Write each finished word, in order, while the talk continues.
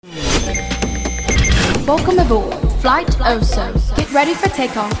Welcome aboard Flight Oso. Get ready for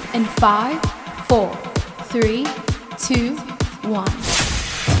takeoff in 5, 4, 3, 2, 1.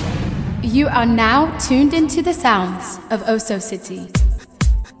 You are now tuned into the sounds of Oso City.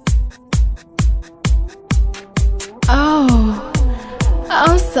 Oh,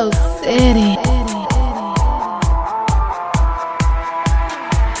 Oso City.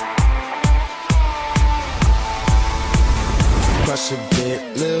 Crush a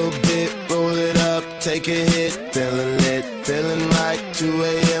bit, little bit, roll it up, take a hit, feeling lit, feeling like 2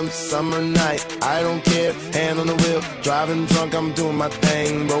 a.m. summer night. I don't care, hand on the wheel, driving drunk, I'm doing my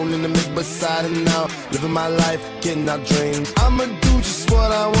thing, rolling the mid beside and out, living my life, getting our dreams. I'ma do just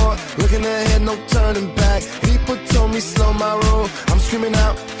what I want, looking ahead, no turning back. People told me slow my roll, I'm screaming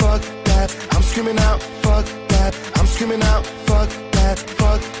out, fuck that. I'm screaming out, fuck that. I'm screaming out, fuck that,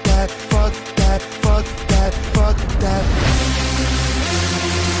 fuck that, fuck that, fuck that, fuck that.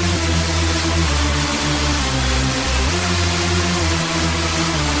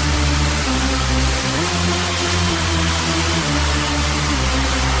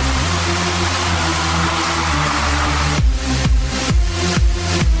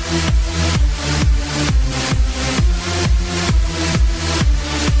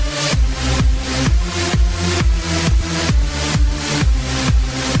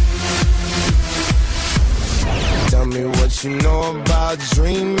 You know about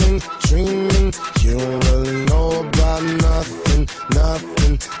dreaming, dreaming. You don't really know about nothing,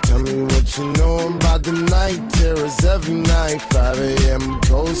 nothing. Tell me what you know about the night terrors every night. 5 a.m.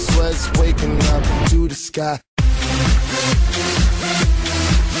 cold sweats waking up to the sky.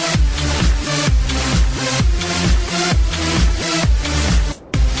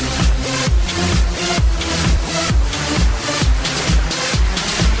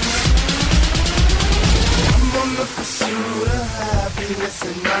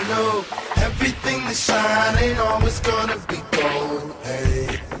 And I know everything that's shine ain't always gonna be gold.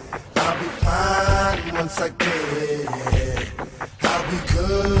 Hey, I'll be fine once I get it. I'll be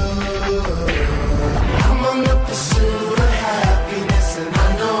good. I'm on the pursuit of happiness, and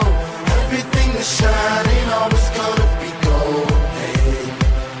I know everything that shine ain't always gonna be gold. Hey,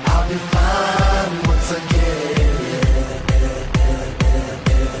 I'll be fine once I get it.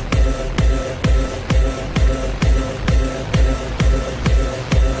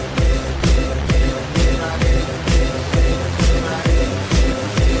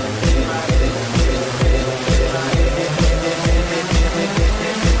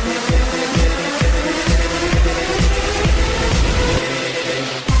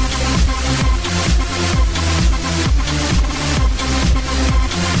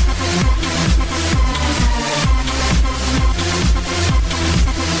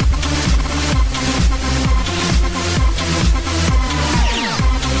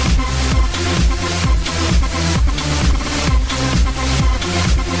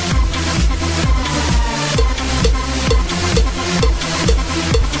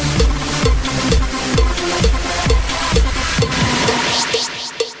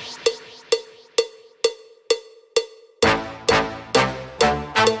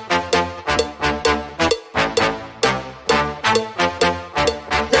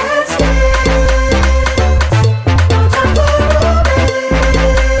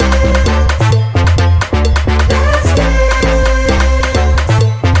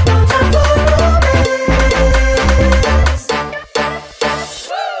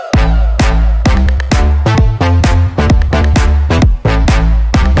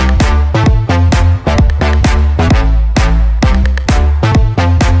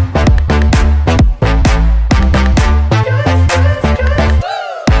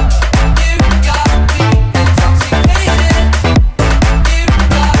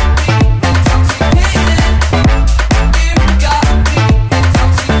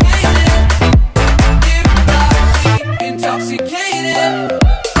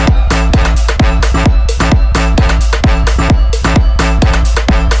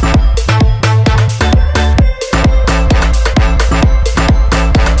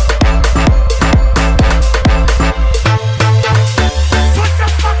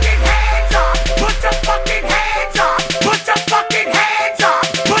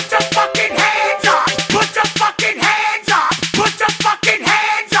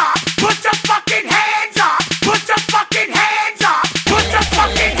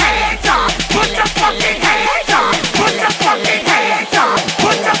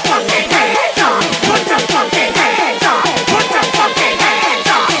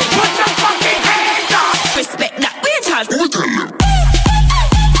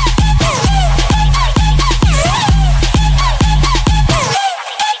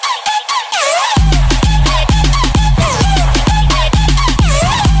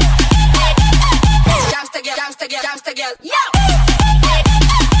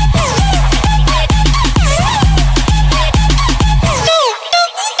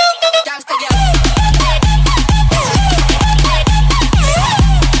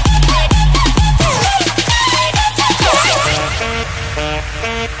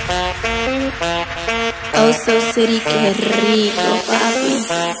 City, qué rico, papi.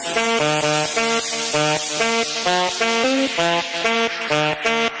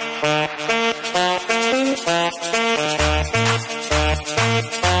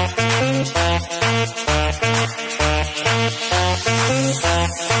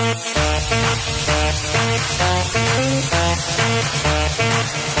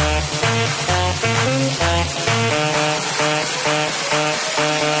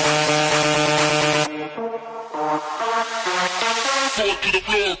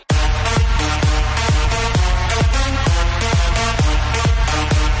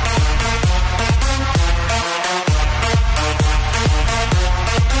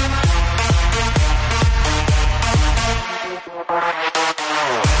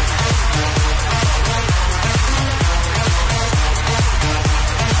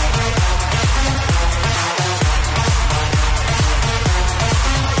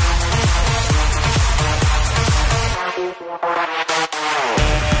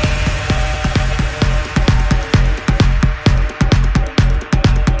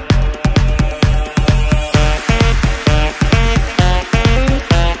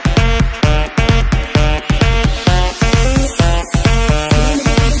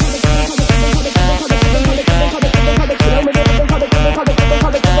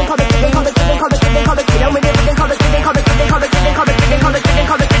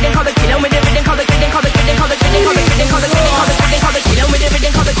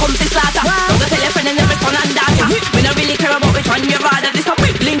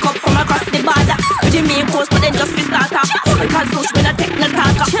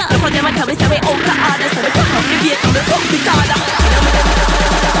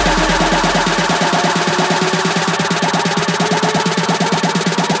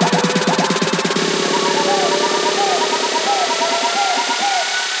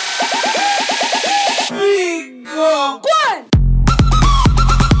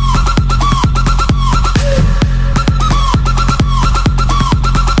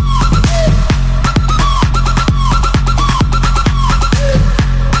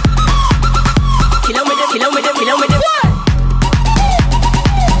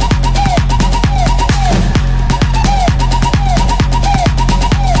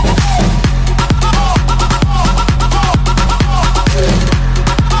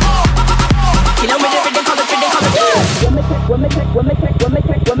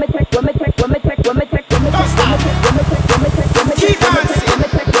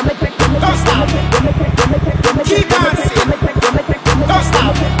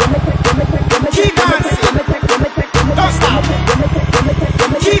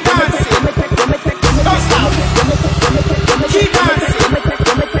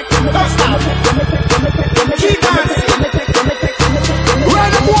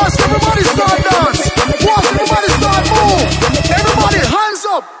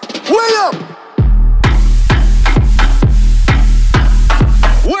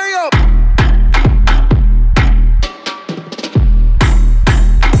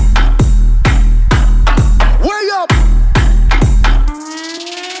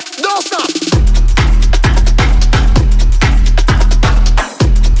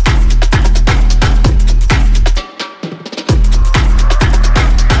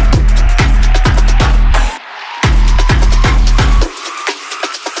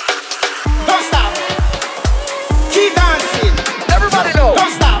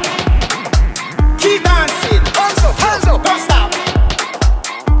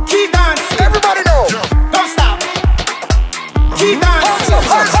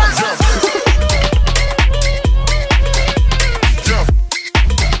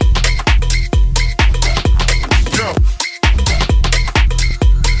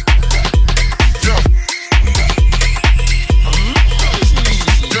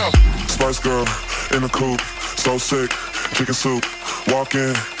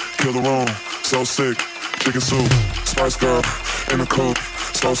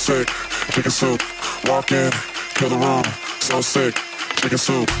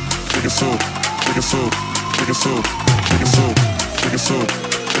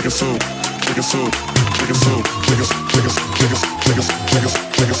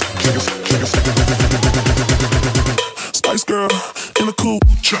 Spice girl in the coupe.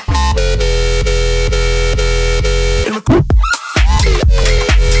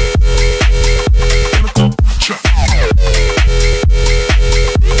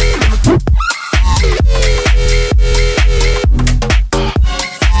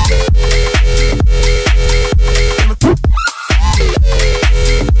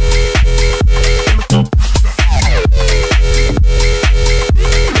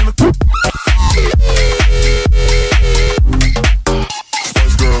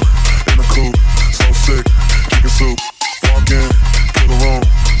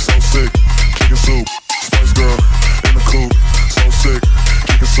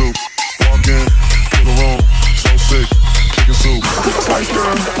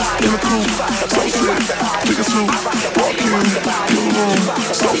 in the coupe, so sick, take a suit, walk in, feel the room,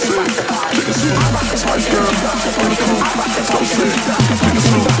 so sick, take a suit, Spice Girl, in the coupe, so sick, take a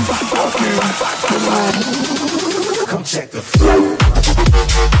suit, walk in, feel the room. Come check the flow.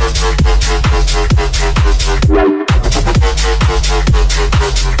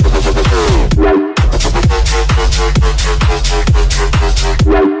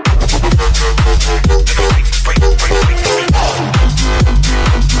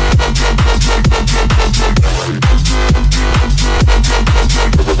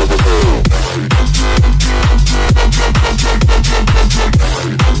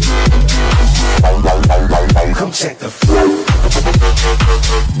 Come check the flow.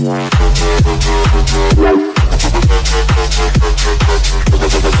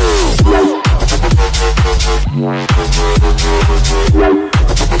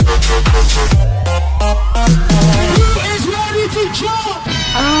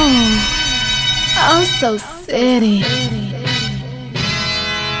 Oh, so city.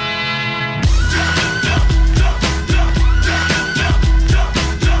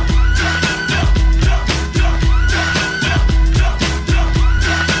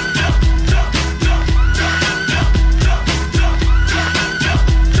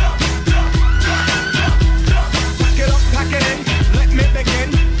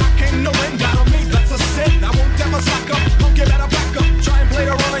 Try and play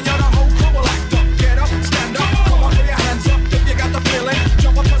the role and you're the whole crew will act up. Get up, stand up, come on, put your hands up.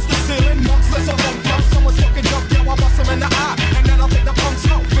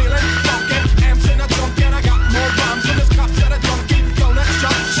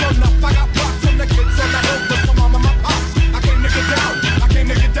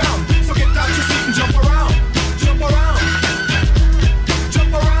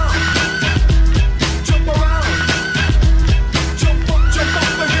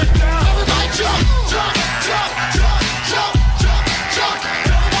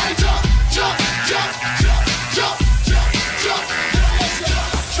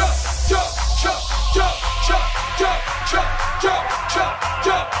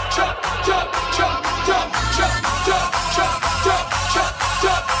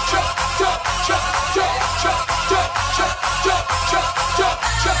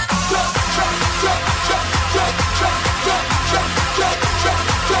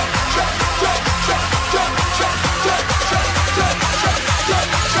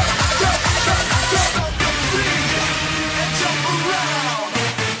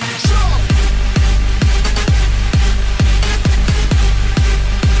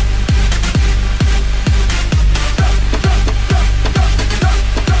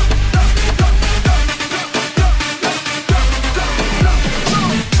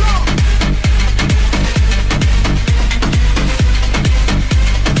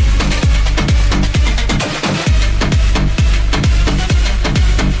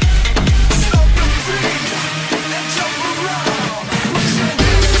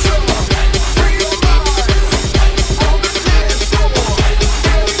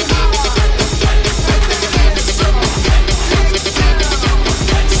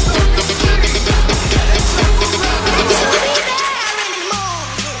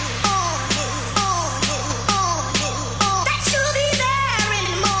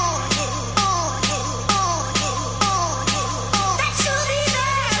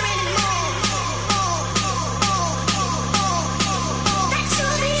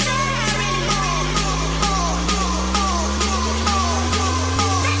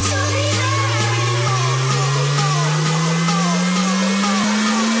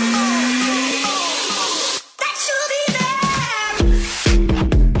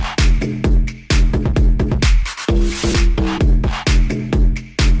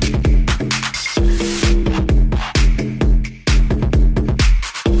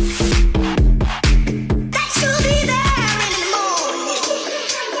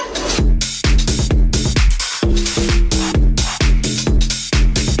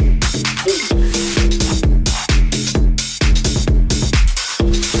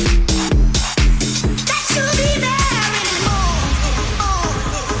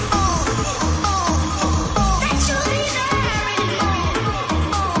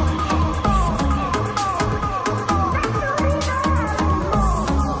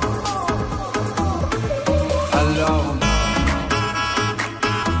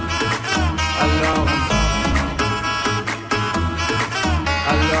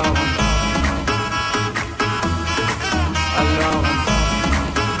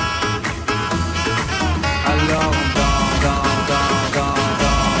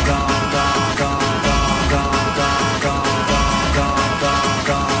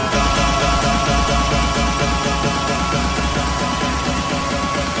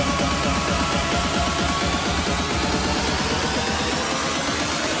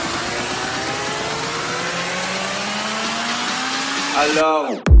 Alors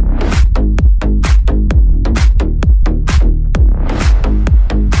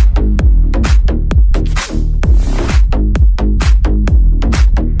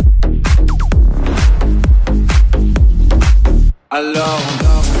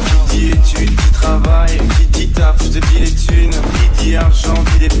qui dit études, qui travaille, qui dit taf, je te dis les thunes, qui dit argent,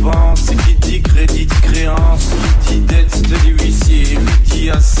 dit dépense, qui dit crédit, dit créance, qui dit dette, je te dis huissier, qui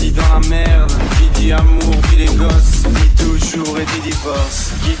dit assis dans la merde, qui dit amour, dit les gosses, dit toujours et dit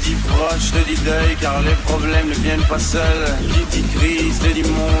divorce, qui dit proche, te dit deuil, car les problèmes ne viennent pas seuls, qui dit crise, te dit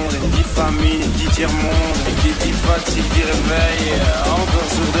monde, dit famine, dit tiers-monde, qui dit fatigue, dit réveil, encore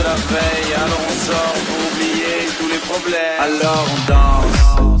sourd de la veille, alors on sort pour oublier tous les problèmes, alors on danse.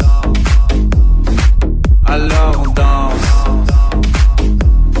 Alors on danse.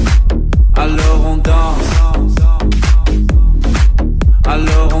 Alors on danse.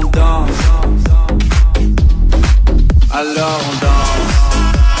 Alors on danse. Alors on danse. Alors on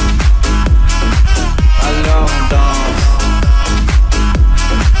danse. Alors on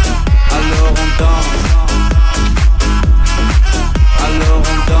danse. Alors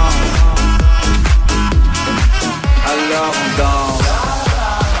on danse. Alors on danse.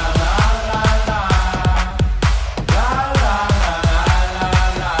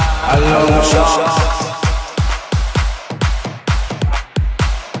 Alors on chante.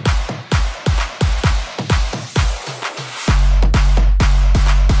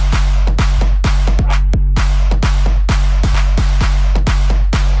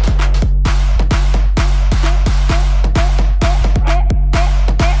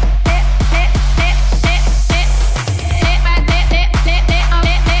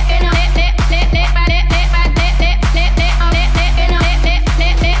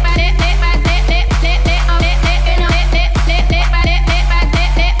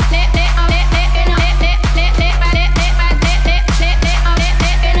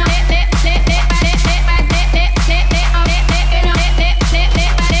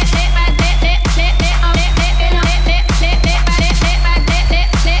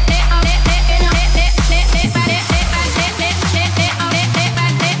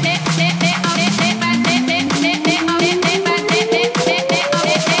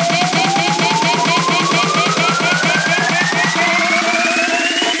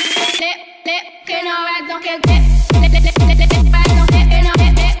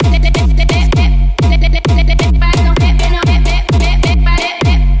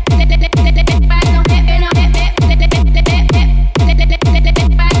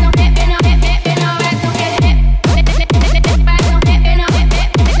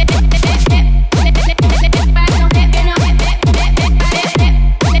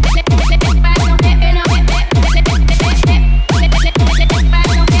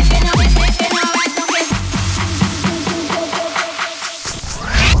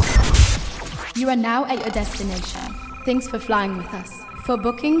 You are now at your destination. Thanks for flying with us. For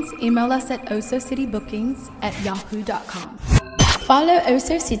bookings, email us at osocitybookings@yahoo.com. Follow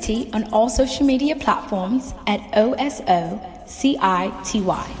Oso City on all social media platforms at OSOCITY.